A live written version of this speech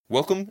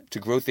Welcome to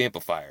Growth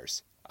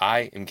Amplifiers.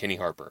 I am Kenny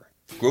Harper.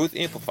 Growth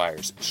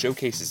Amplifiers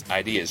showcases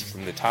ideas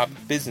from the top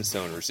business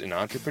owners and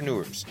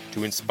entrepreneurs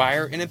to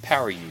inspire and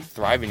empower you to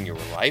thrive in your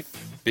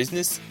life,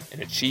 business,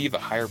 and achieve a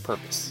higher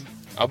purpose.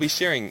 I'll be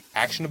sharing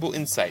actionable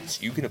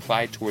insights you can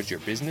apply towards your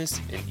business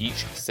in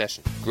each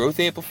session. Growth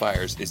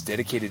Amplifiers is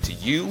dedicated to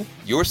you,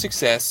 your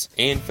success,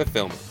 and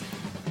fulfillment.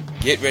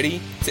 Get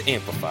ready to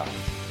amplify.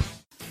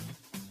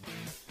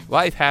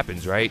 Life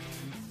happens, right?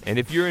 And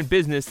if you're in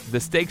business, the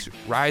stakes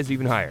rise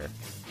even higher.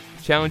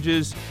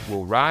 Challenges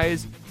will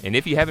rise, and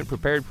if you haven't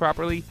prepared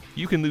properly,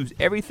 you can lose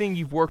everything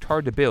you've worked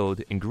hard to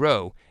build and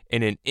grow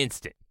in an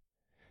instant.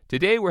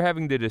 Today, we're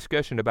having the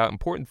discussion about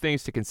important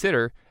things to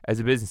consider as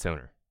a business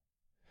owner.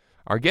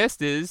 Our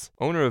guest is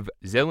owner of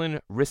Zelen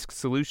Risk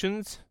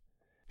Solutions.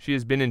 She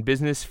has been in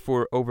business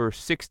for over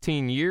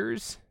 16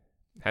 years,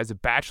 has a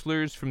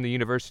bachelor's from the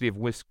University of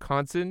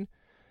Wisconsin,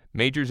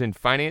 majors in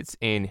finance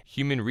and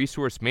human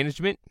resource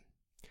management.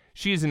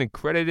 She is an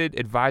accredited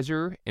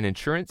advisor in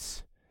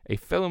insurance, a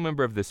fellow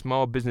member of the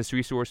Small Business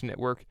Resource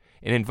Network,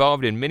 and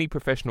involved in many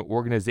professional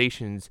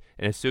organizations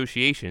and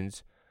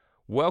associations.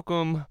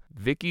 Welcome,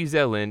 Vicki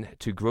Zelen,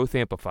 to Growth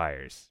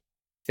Amplifiers.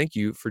 Thank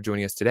you for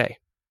joining us today.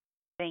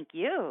 Thank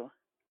you.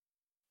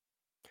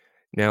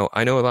 Now,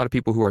 I know a lot of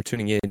people who are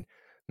tuning in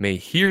may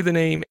hear the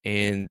name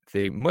and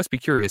they must be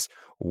curious,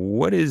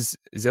 what is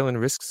Zelen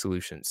Risk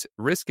Solutions?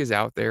 Risk is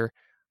out there.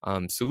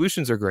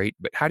 Solutions are great,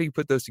 but how do you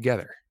put those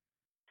together?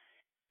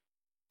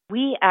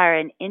 We are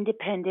an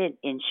independent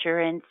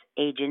insurance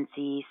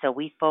agency, so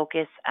we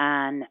focus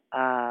on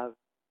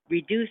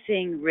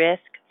reducing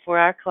risk for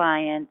our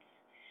clients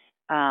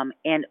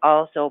and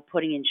also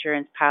putting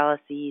insurance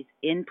policies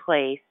in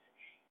place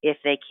if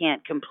they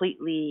can't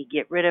completely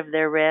get rid of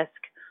their risk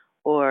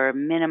or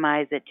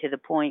minimize it to the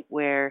point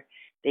where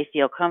they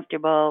feel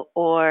comfortable,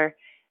 or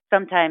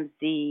sometimes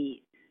the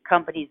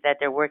companies that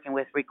they're working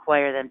with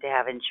require them to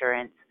have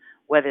insurance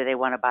whether they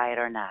want to buy it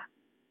or not.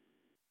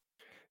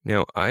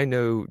 Now, I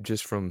know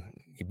just from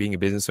being a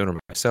business owner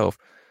myself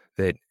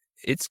that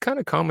it's kind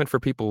of common for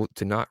people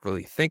to not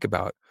really think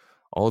about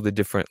all the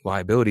different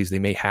liabilities they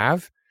may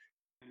have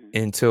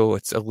until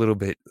it's a little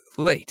bit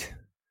late.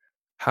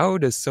 How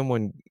does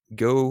someone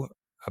go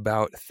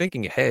about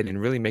thinking ahead and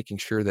really making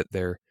sure that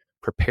they're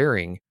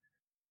preparing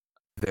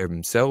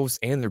themselves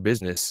and their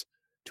business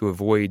to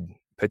avoid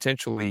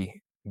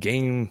potentially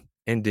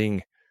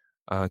game-ending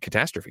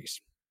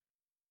catastrophes?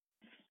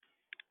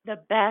 The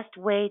best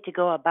way to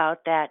go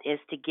about that is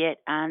to get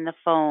on the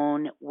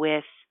phone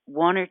with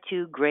one or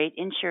two great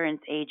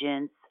insurance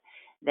agents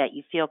that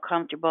you feel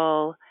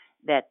comfortable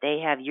that they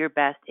have your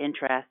best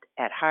interest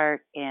at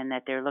heart and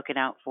that they're looking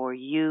out for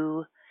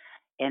you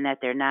and that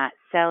they're not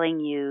selling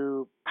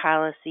you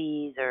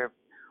policies or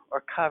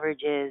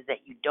coverages that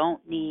you don't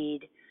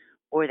need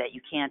or that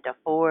you can't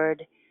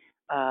afford.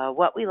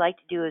 What we like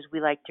to do is we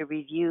like to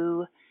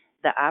review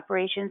the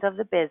operations of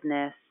the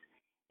business,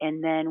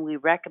 and then we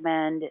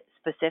recommend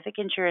specific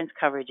insurance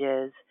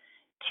coverages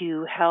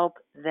to help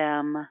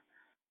them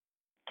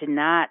to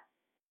not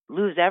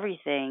lose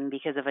everything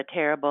because of a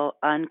terrible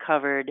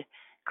uncovered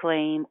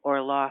claim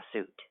or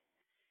lawsuit.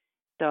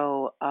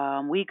 So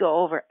we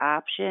go over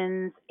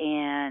options,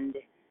 and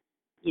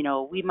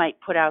we might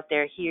put out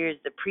there, here's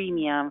the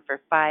premium for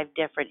 5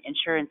 different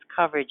insurance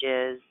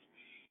coverages,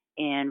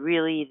 and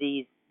really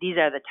these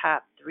are the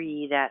top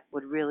 3 that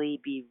would really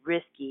be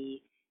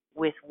risky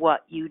with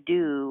what you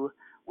do.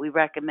 We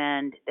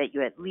recommend that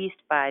you at least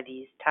buy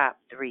these top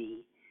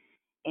 3.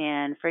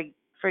 And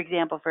for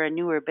example, for a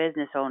newer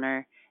business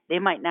owner, they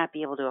might not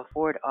be able to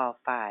afford all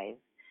 5.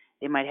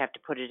 They might have to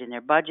put it in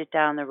their budget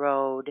down the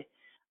road.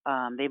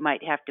 They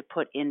might have to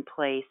put in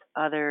place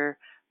other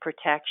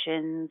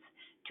protections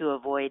to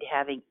avoid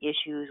having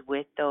issues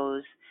with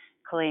those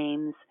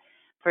claims.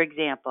 For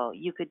example,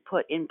 you could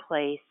put in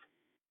place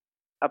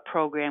a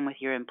program with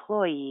your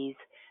employees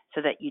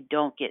so that you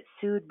don't get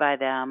sued by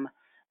them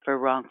for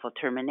wrongful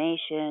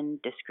termination,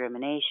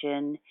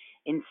 discrimination,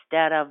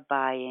 instead of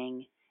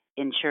buying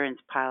insurance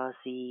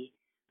policy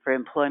for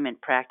employment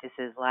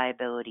practices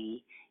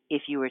liability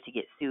if you were to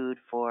get sued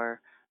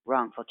for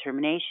wrongful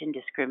termination,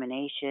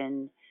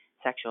 discrimination,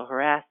 sexual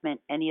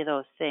harassment, any of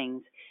those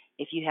things.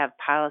 If you have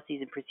policies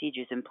and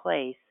procedures in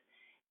place,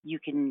 you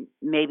can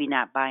maybe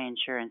not buy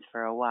insurance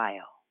for a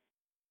while.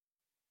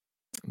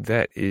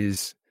 That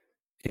is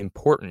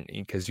important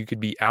because you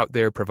could be out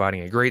there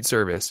providing a great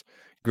service,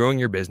 growing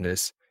your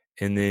business,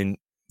 and then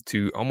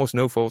to almost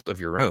no fault of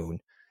your own,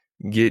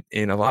 get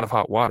in a lot of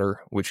hot water,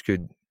 which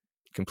could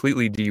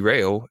completely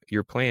derail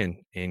your plan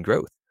and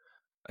growth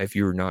if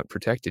you're not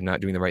protected, not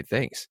doing the right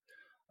things.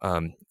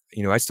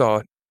 I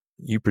saw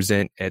you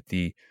present at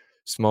the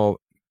Small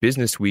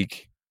Business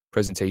Week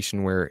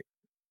presentation where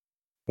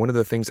one of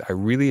the things I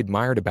really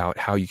admired about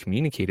how you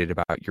communicated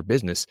about your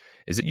business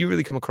is that you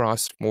really come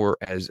across more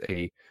as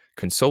a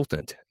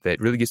consultant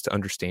that really gets to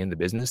understand the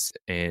business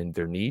and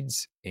their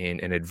needs, and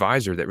an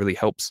advisor that really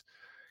helps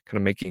kind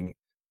of making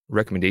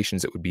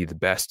recommendations that would be the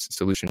best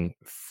solution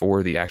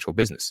for the actual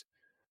business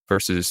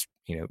versus,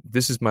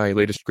 this is my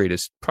latest,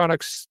 greatest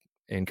products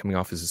and coming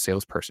off as a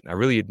salesperson. I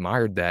really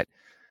admired that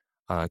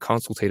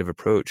consultative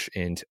approach,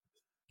 and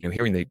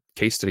hearing the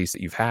case studies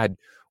that you've had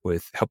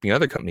with helping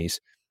other companies,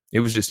 it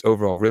was just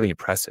overall really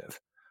impressive.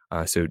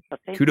 So Well,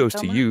 thank you kudos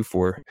so to much. you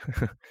for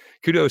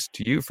kudos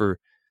to you for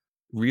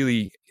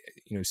really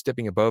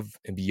stepping above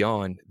and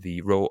beyond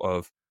the role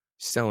of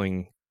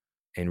selling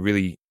and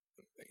really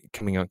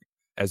coming out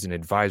as an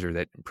advisor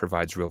that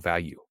provides real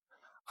value.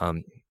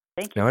 Um,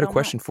 Thank you now I had a so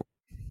much. question for.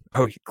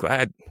 Oh,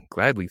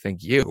 gladly,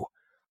 thank you.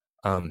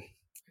 Um,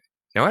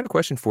 Now I had a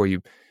question for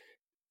you.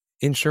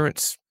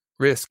 Insurance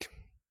risk.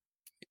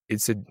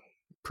 It's a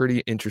pretty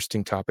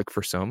interesting topic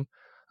for some,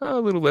 a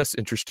little less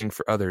interesting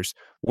for others.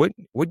 What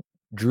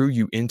drew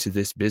you into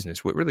this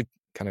business? What really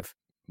kind of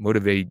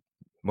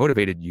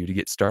motivated you to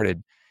get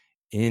started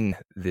in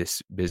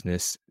this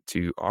business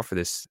to offer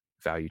this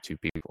value to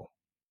people?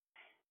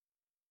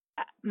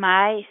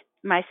 My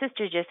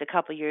sister, just a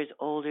couple years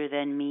older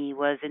than me,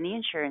 was in the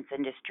insurance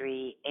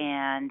industry,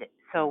 and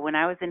so when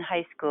I was in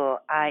high school,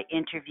 I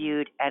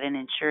interviewed at an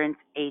insurance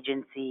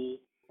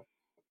agency,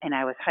 and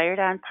I was hired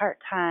on part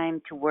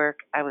time to work.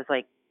 I was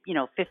like,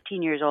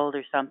 15 years old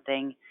or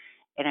something,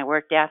 and I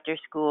worked after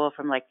school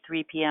from like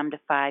 3 p.m. to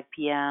 5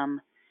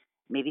 p.m.,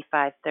 maybe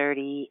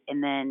 5:30,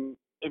 and then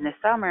in the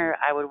summer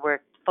I would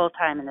work full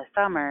time in the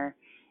summer,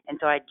 and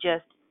so I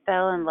just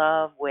fell in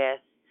love with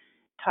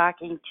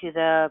talking to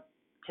the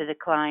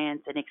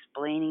clients and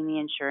explaining the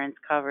insurance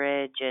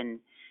coverage and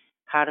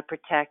how to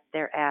protect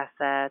their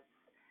assets,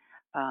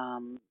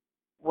 um,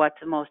 what's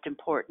the most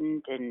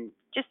important, and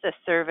just the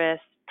service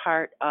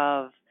part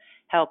of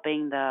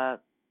helping the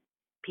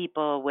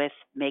people with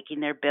making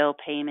their bill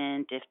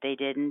payment if they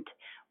didn't,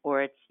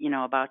 or it's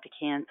about to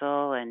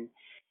cancel. And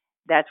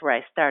that's where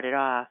I started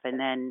off, and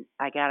then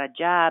I got a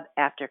job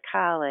after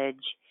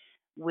college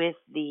with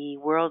the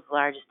world's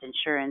largest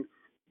insurance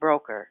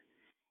broker,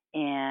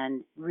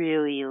 and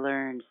really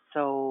learned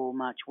so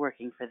much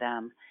working for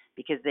them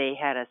because they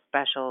had a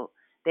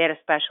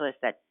specialist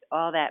that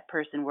all that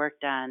person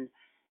worked on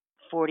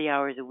 40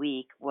 hours a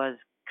week was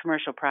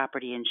commercial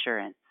property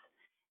insurance.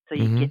 So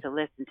you'd Hmm. get to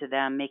listen to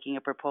them making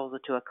a proposal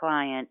to a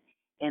client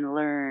and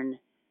learn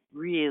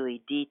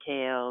really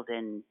detailed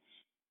and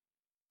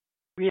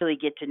really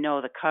get to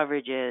know the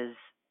coverages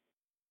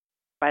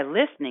by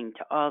listening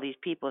to all these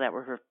people that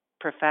were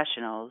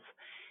professionals.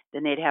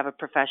 Then they'd have a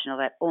professional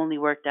that only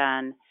worked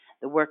on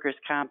the workers'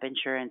 comp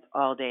insurance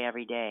all day,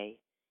 every day.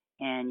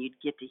 And you'd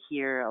get to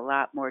hear a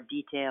lot more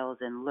details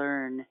and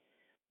learn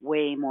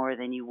way more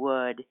than you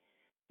would,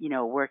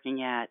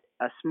 working at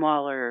a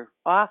smaller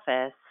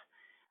office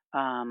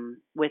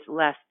with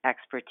less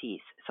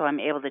expertise. So I'm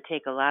able to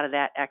take a lot of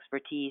that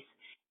expertise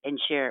and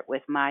share it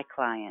with my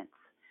clients.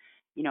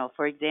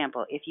 For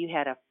example, if you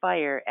had a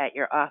fire at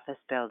your office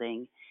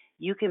building,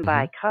 you can Hmm.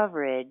 buy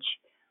coverage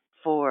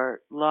for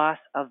loss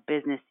of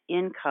business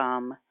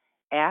income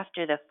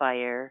after the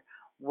fire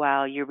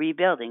while you're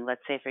rebuilding.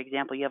 Let's say, for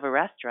example, you have a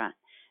restaurant,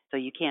 so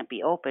you can't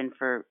be open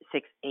for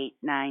 6, 8,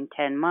 9,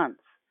 10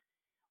 months.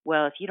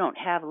 Well, if you don't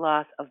have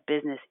loss of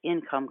business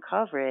income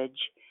coverage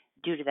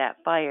due to that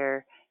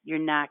fire, you're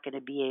not going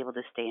to be able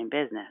to stay in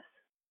business.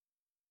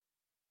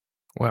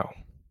 Wow,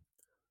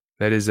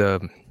 that is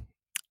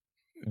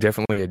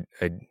definitely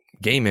a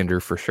game ender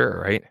for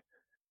sure, right?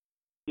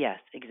 Yes,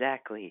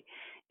 exactly.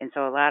 And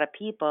so a lot of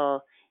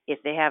people, if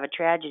they have a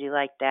tragedy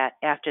like that,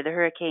 after the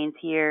hurricanes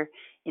here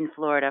in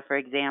Florida, for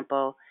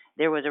example,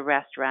 there was a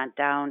restaurant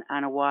down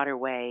on a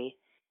waterway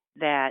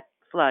that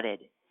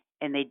flooded,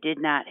 and they did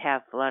not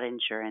have flood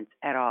insurance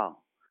at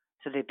all.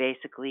 So they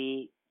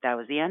basically, that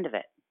was the end of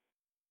it.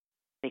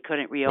 They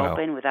couldn't Wow.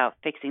 reopen without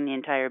fixing the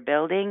entire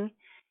building,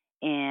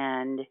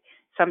 and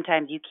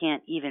sometimes you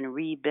can't even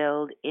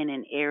rebuild in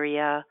an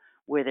area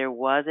where there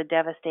was a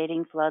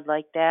devastating flood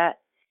like that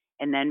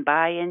and then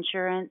buy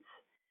insurance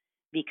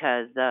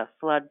because the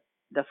flood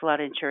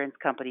insurance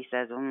company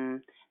says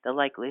the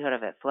likelihood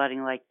of it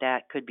flooding like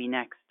that could be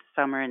next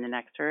summer in the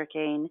next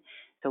hurricane,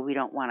 so we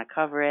don't want to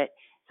cover it.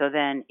 So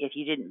then if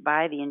you didn't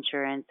buy the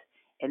insurance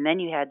and then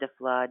you had the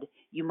flood,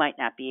 you might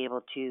not be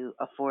able to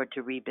afford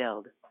to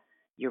rebuild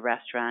your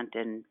restaurant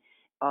and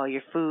all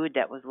your food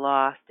that was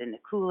lost in the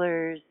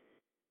coolers.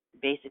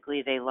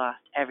 Basically, they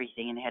lost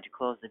everything and they had to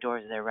close the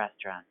doors of their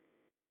restaurant.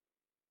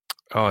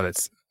 Oh,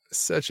 that's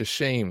such a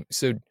shame.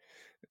 So, at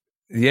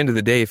the end of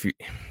the day, if you,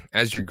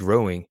 as you're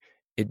growing,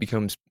 it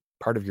becomes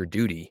part of your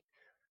duty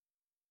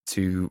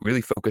to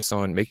really focus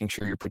on making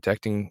sure you're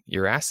protecting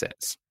your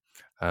assets,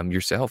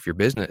 yourself, your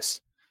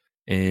business,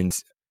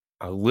 and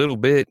a little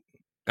bit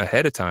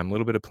ahead of time, a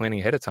little bit of planning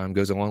ahead of time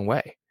goes a long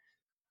way.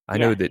 I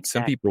know Yes, that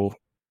exactly.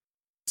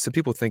 some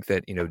people think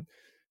that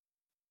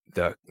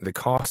the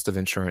cost of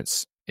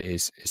insurance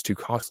is too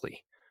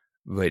costly,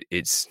 but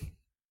it's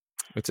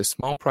a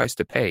small price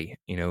to pay.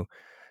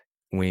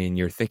 When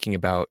you're thinking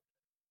about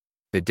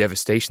the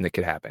devastation that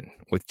could happen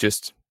with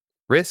just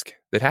risk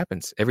that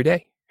happens every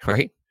day,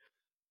 right?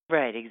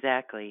 Right,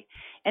 exactly.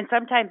 And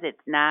sometimes it's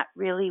not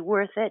really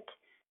worth it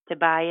to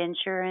buy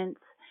insurance.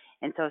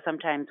 And so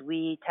sometimes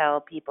we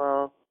tell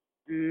people,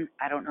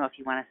 I don't know if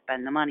you want to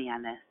spend the money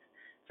on this.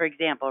 for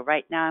example,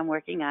 right now I'm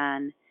working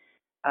on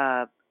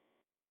a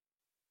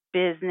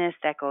business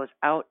that goes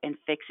out and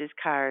fixes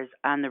cars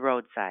on the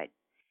roadside.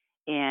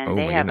 And Oh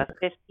they my have goodness.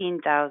 a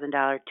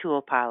 $15,000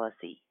 tool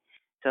policy.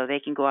 So they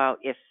can go out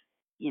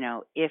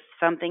if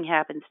something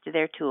happens to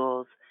their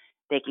tools,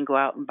 they can go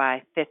out and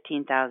buy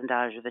 $15,000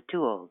 worth of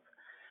tools.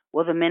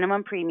 Well, the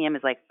minimum premium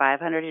is like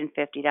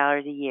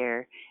 $550 a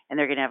year, and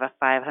they're going to have a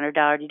 $500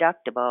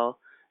 deductible.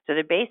 So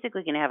they're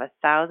basically going to have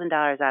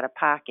 $1,000 out of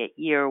pocket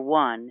year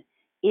one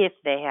if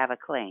they have a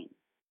claim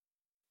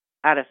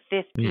out of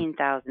Mm.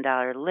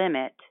 $15,000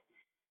 limit.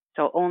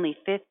 So only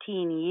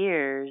 15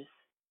 years,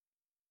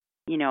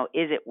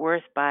 is it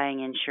worth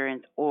buying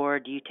insurance or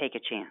do you take a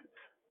chance?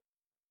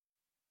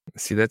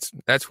 See,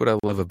 that's what I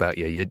love about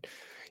you.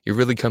 You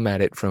really come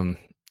at it from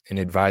an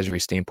advisory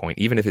standpoint,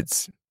 even if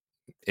it's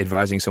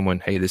advising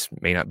someone, hey, this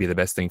may not be the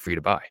best thing for you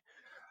to buy.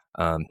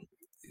 Um,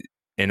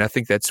 and I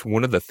think that's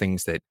one of the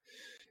things that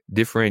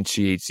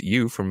differentiates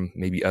you from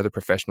maybe other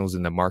professionals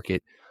in the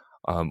market.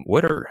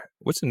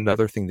 What's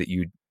another thing that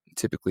you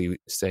typically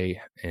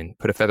say and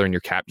put a feather in your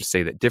cap to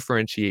say that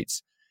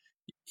differentiates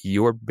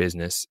your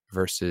business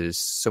versus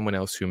someone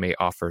else who may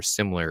offer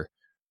similar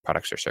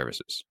products or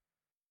services?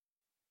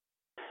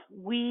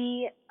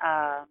 We,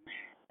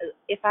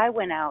 if I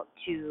went out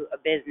to a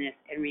business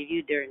and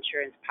reviewed their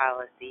insurance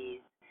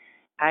policies,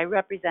 I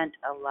represent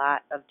a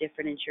lot of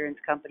different insurance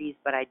companies,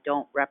 but I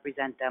don't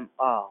represent them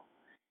all.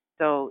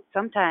 So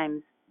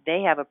sometimes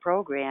they have a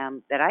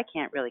program that I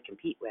can't really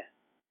compete with.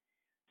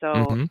 So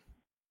Mm-hmm.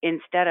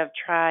 instead of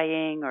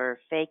trying or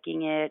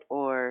faking it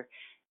or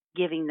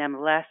giving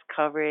them less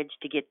coverage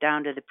to get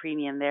down to the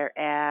premium they're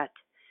at,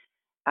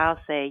 I'll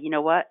say, you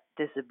know what?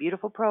 This is a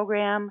beautiful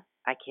program.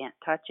 I can't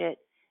touch it.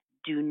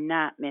 Do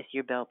not miss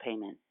your bill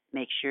payment.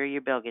 Make sure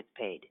your bill gets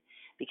paid.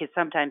 Because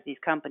sometimes these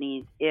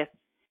companies, if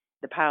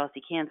the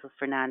policy cancels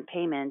for non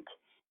payment,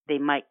 they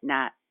might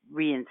not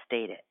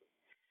reinstate it.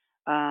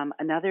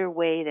 Another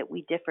way that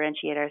we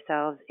differentiate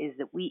ourselves is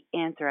that we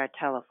answer our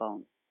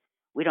telephone.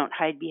 We don't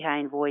hide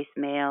behind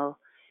voicemail.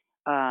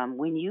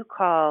 When you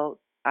call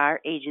our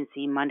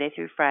agency Monday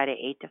through Friday,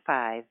 8 to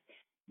 5,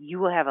 you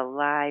will have a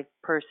live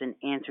person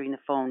answering the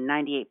phone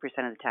 98%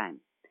 of the time.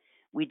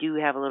 We do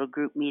have a little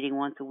group meeting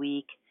once a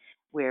week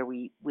where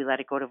we let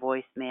it go to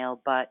voicemail,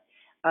 but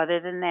other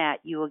than that,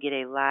 you will get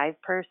a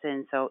live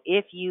person. So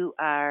if you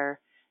are,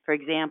 for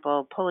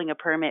example, pulling a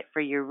permit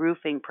for your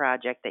roofing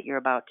project that you're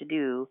about to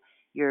do,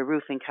 you're a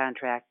roofing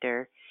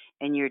contractor,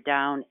 and you're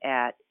down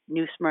at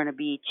New Smyrna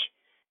Beach,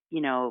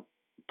 you know,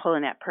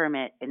 pulling that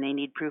permit and they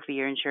need proof of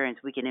your insurance,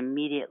 we can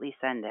immediately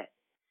send it.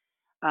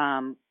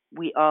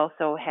 We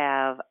also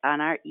have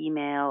on our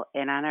email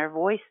and on our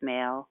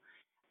voicemail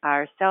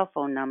our cell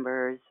phone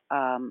numbers,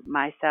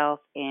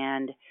 myself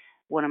and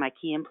one of my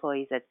key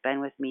employees that's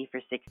been with me for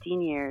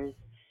 16 years.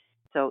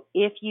 So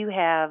if you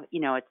have,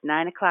 it's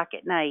 9 o'clock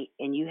at night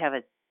and you have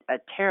a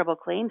terrible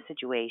claim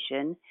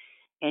situation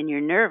and you're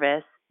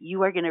nervous,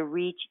 you are going to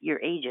reach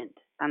your agent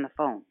on the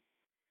phone.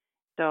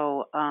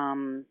 So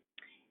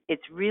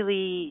it's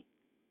really,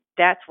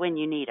 that's when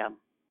you need them.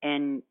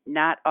 And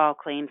not all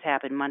claims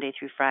happen Monday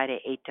through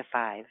Friday, 8 to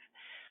 5.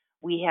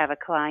 We have a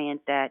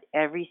client that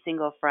every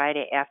single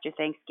Friday after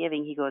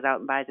Thanksgiving, he goes out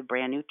and buys a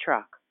brand new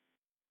truck.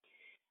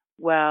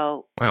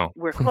 Well, Wow.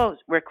 we're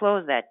closed. We're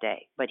closed that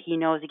day, but he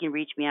knows he can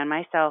reach me on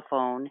my cell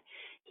phone.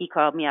 He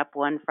called me up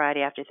one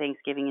Friday after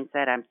Thanksgiving and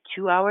said, I'm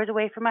 2 hours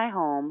away from my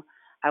home.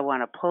 I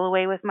want to pull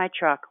away with my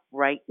truck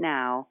right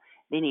now.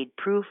 They need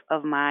proof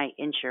of my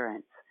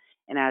insurance.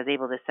 And I was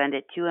able to send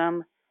it to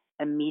him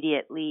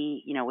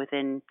immediately,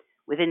 within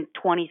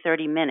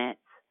 20-30 minutes.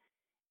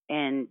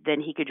 And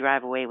then he could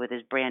drive away with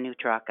his brand new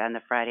truck on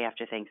the Friday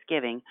after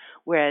Thanksgiving.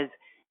 Whereas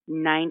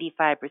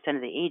 95%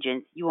 of the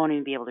agents, you won't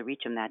even be able to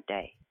reach them that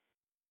day.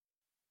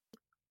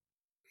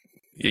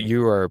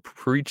 You are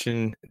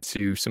preaching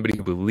to somebody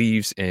who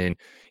believes in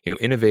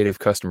innovative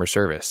customer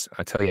service.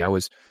 I tell you, I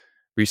was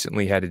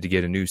recently had to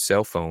get a new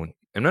cell phone,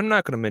 and I'm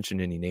not going to mention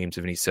any names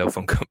of any cell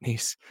phone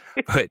companies,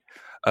 but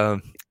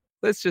um,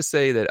 let's just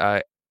say that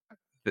I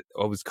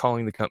was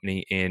calling the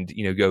company and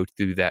go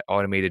through that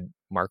automated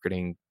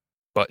marketing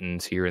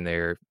buttons here and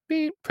there.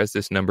 Beep, press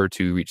this number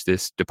to reach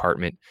this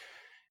department,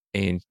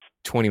 and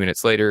 20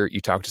 minutes later, you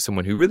talk to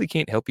someone who really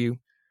can't help you,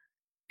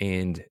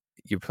 and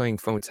you're playing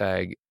phone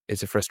tag.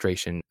 It's a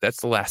frustration.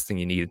 That's the last thing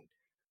you need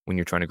when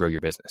you're trying to grow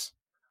your business.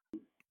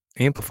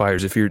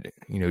 Amplifiers, if you're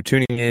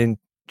tuning in,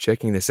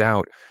 checking this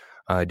out,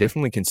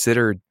 definitely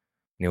consider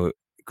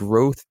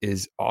growth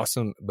is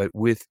awesome, but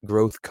with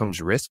growth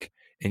comes risk,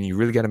 and you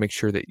really got to make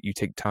sure that you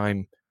take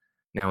time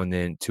now and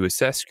then to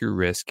assess your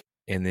risk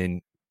and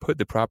then put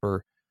the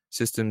proper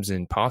systems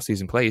and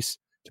policies in place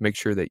to make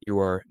sure that you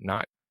are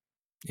not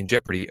in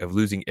jeopardy of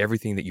losing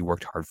everything that you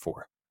worked hard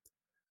for.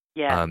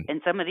 Yes,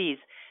 and some of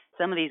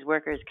these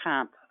workers'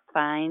 comp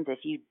fines, if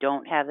you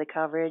don't have the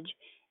coverage,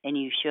 and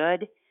you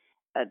should,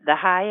 the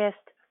highest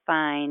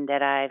fine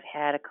that I've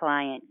had a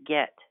client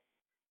get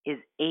is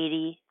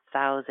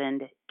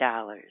 $80,000.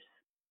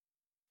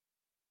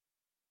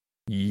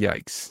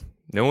 Yikes.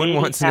 No one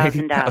wants an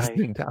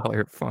 $80,000.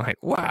 $80,000 fine.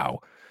 Wow.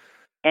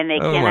 And they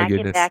Oh my cannot get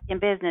goodness. back in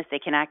business. They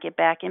cannot get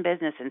back in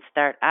business and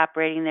start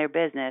operating their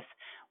business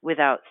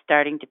without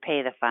starting to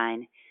pay the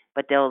fine.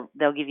 But they'll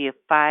give you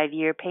a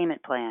 5-year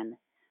payment plan.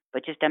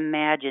 But just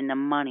imagine the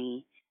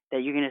money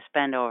that you're going to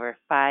spend over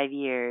 5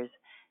 years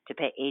to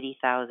pay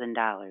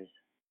 $80,000.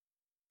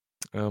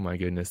 Oh my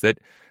goodness. That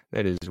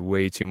is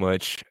way too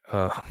much.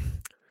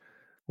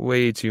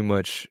 Way too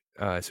much.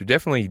 So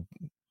definitely,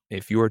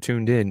 if you are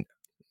tuned in,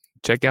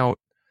 check out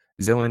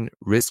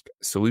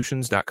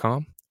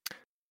ZellenRiskSolutions.com.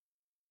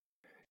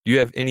 Do you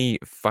have any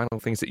final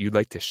things that you'd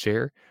like to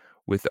share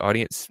with the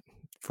audience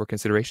for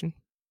consideration?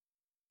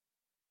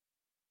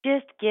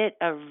 Just get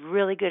a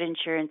really good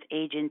insurance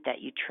agent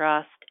that you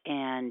trust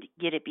and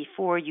get it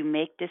before you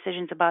make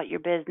decisions about your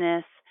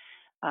business.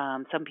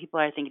 Some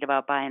people are thinking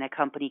about buying a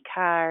company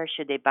car.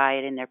 Should they buy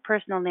it in their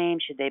personal name?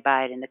 Should they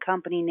buy it in the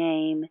company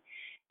name?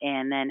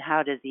 And then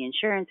how does the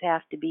insurance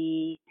have to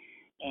be?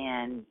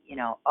 And,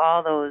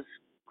 all those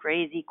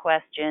crazy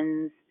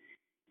questions.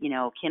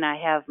 Can I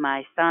have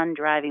my son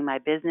driving my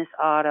business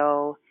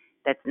auto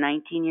that's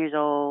 19 years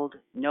old?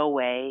 No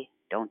way.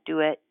 Don't do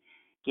it.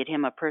 Get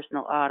him a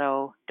personal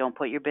auto. Don't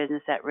put your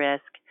business at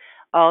risk.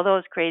 All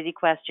those crazy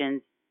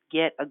questions.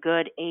 Get a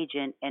good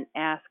agent and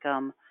ask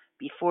them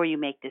before you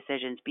make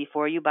decisions.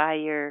 Before you buy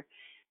your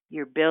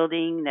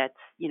building that's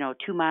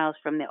 2 miles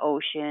from the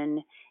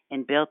ocean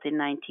and built in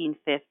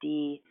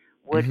 1950,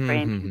 wood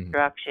frame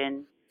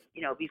construction.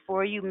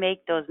 Before you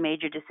make those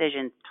major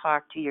decisions,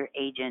 talk to your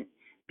agent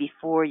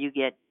before you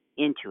get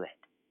into it.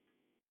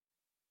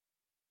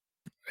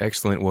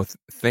 Excellent. Well,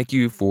 thank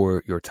you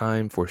for your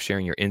time, for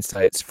sharing your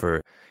insights,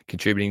 for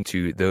contributing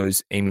to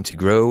those aiming to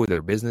grow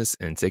their business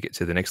and take it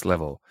to the next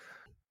level.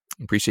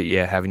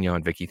 Appreciate having you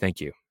on, Vicki. Thank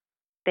you.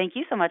 Thank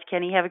you so much,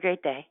 Kenny. Have a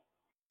great day.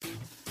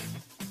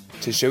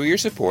 To show your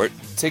support,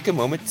 take a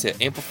moment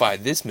to amplify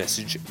this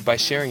message by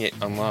sharing it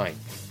online.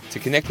 To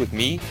connect with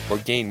me or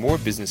gain more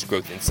business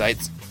growth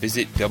insights,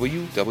 visit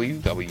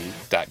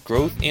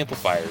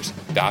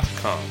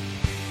www.growthamplifiers.com.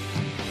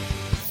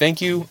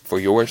 Thank you for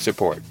your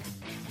support.